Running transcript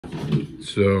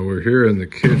So we're here in the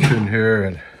kitchen here,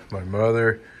 and my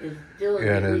mother is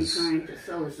diligently trying to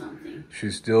sew something.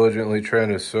 She's diligently trying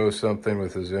to sew something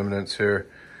with His Eminence here,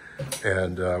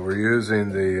 and we're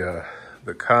using the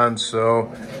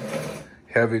Consew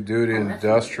heavy-duty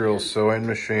industrial sewing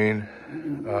machine.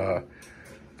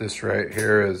 This right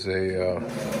here is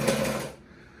it's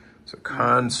a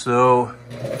Consew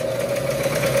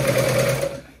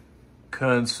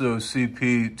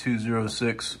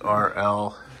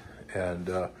CP206RL,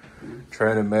 and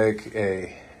trying to make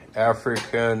a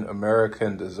African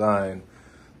American design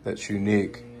that's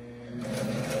unique.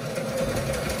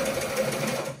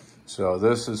 So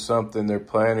this is something they're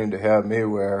planning to have me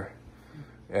wear,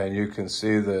 and you can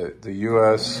see the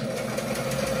U.S.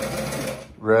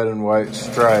 red and white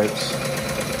stripes,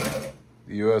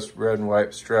 the U.S. red and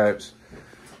white stripes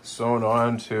sewn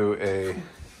onto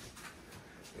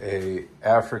a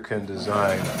African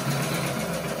design.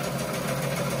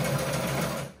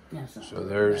 So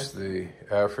there's the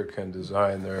African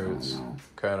design there. It's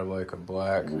kind of like a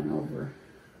black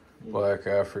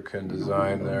African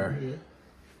design there.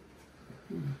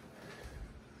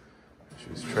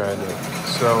 She's trying to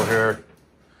sew here.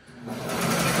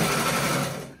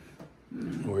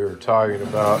 We were talking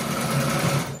about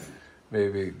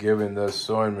maybe giving this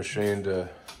sewing machine to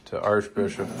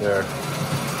Archbishop there.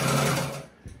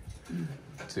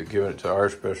 To give it to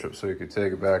Archbishop so he could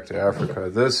take it back to Africa.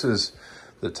 This is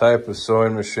the type of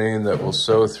sewing machine that will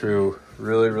sew through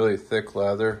really, really thick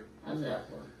leather. How's that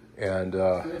work? And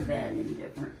good, bad,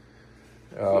 indifferent.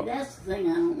 See, that's the thing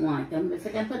I don't like. If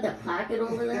I can put that pocket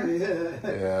over there.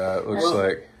 Yeah, it looks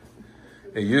like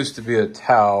it used to be a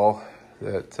towel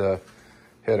that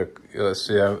had a. Let's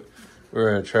see.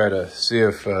 We're gonna try to see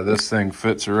if this thing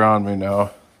fits around me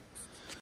now.